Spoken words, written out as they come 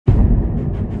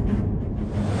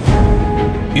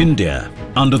India,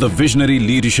 under the visionary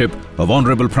leadership of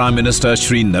Honorable Prime Minister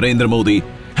Shri Narendra Modi,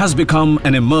 has become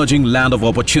an emerging land of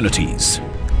opportunities.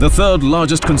 The third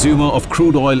largest consumer of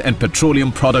crude oil and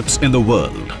petroleum products in the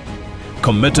world.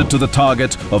 Committed to the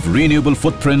target of renewable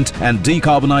footprint and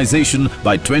decarbonization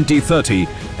by 2030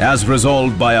 as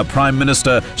resolved by our Prime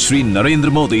Minister Shri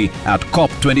Narendra Modi at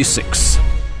COP26.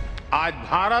 आज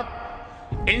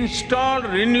Bharat installed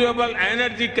renewable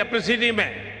energy capacity में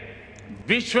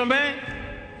विश्व में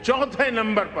चौथे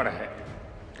number पर है।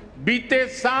 बीते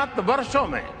 7 वर्षों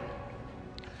में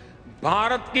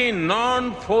भारत की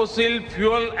नॉन फोसिल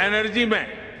फ्यूल एनर्जी में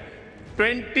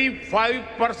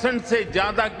 25% से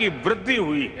ज्यादा की वृद्धि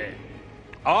हुई है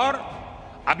और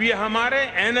अब ये हमारे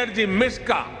एनर्जी मिक्स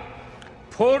का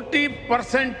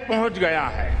 40% पहुंच गया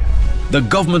है। The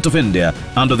Government of India,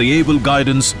 under the able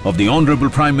guidance of the Honorable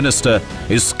Prime Minister,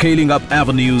 is scaling up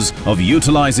avenues of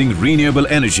utilizing renewable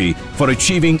energy for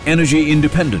achieving energy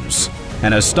independence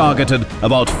and has targeted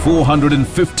about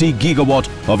 450 gigawatt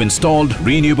of installed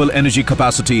renewable energy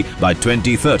capacity by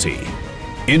 2030.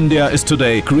 India is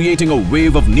today creating a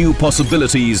wave of new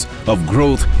possibilities of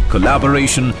growth,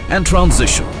 collaboration and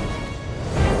transition.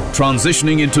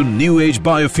 Transitioning into new age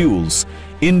biofuels,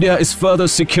 India is further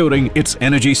securing its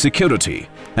energy security,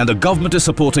 and the government is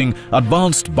supporting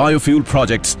advanced biofuel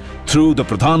projects through the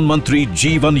Pradhan Mantri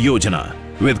Jeevan Yojana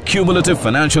with cumulative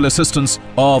financial assistance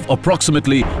of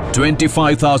approximately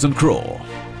 25,000 crore.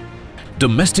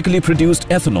 Domestically produced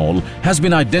ethanol has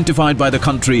been identified by the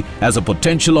country as a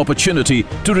potential opportunity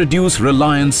to reduce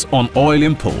reliance on oil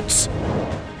imports.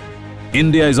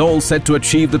 India is all set to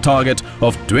achieve the target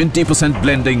of 20%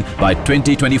 blending by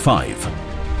 2025.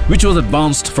 Which was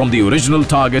advanced from the original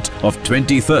target of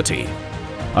 2030.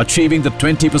 Achieving the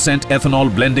 20%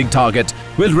 ethanol blending target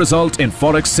will result in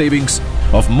forex savings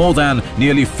of more than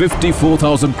nearly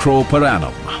 54,000 crore per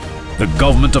annum. The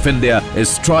Government of India is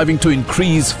striving to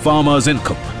increase farmers'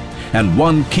 income, and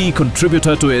one key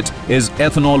contributor to it is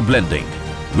ethanol blending,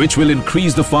 which will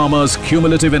increase the farmers'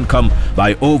 cumulative income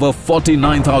by over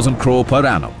 49,000 crore per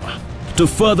annum. To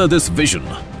further this vision,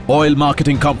 oil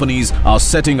marketing companies are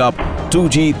setting up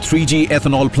 2G, 3G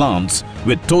ethanol plants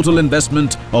with total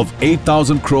investment of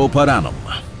 8,000 crore per annum.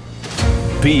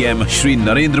 PM Shri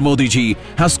Narendra Modi ji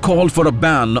has called for a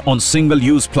ban on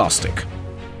single-use plastic.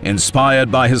 Inspired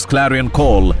by his clarion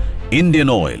call, Indian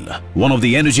Oil, one of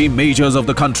the energy majors of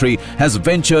the country, has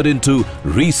ventured into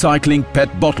recycling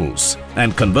PET bottles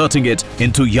and converting it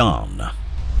into yarn.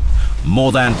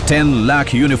 More than 10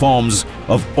 lakh uniforms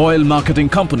of oil marketing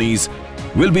companies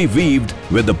will be weaved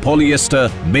with the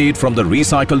polyester made from the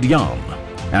recycled yarn,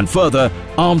 and further,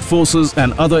 armed forces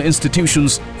and other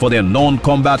institutions for their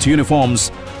non-combat uniforms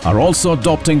are also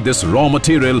adopting this raw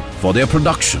material for their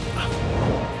production.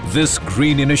 This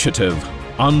green initiative,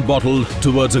 unbottled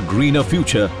towards a greener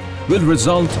future, will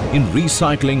result in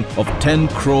recycling of 10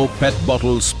 crore PET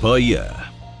bottles per year.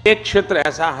 एक क्षेत्र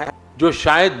ऐसा है जो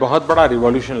शायद बहुत बड़ा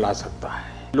revolution ला सकता है।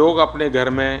 लोग अपने घर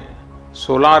में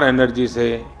सोलार एनर्जी से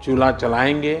चूल्हा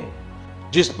चलाएंगे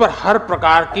जिस पर हर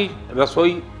प्रकार की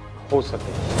रसोई हो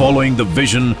सके। Following the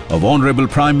vision of Honorable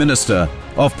Prime Minister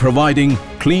of providing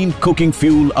clean cooking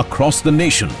fuel across the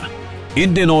nation,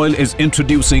 Indian Oil is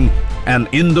introducing an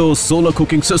indoor solar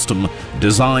cooking system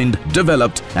designed,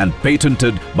 developed and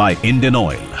patented by Indian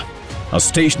Oil. A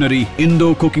stationary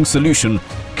indoor cooking solution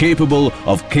capable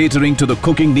of catering to the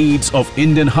cooking needs of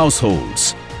Indian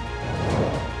households.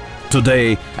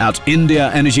 Today at India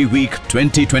Energy Week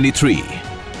 2023,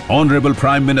 Honorable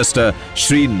Prime Minister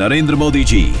Shri Narendra Modi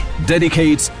ji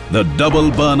dedicates the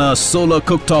double burner solar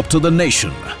cooktop to the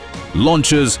nation,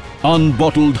 launches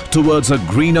Unbottled Towards a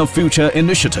Greener Future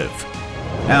initiative,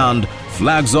 and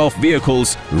flags off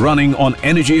vehicles running on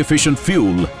energy efficient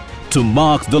fuel to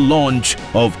mark the launch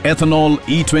of Ethanol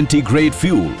E20 grade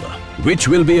fuel, which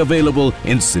will be available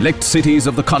in select cities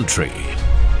of the country.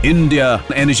 India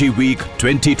Energy Week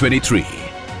 2023.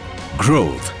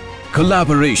 Growth,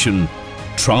 collaboration,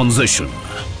 transition.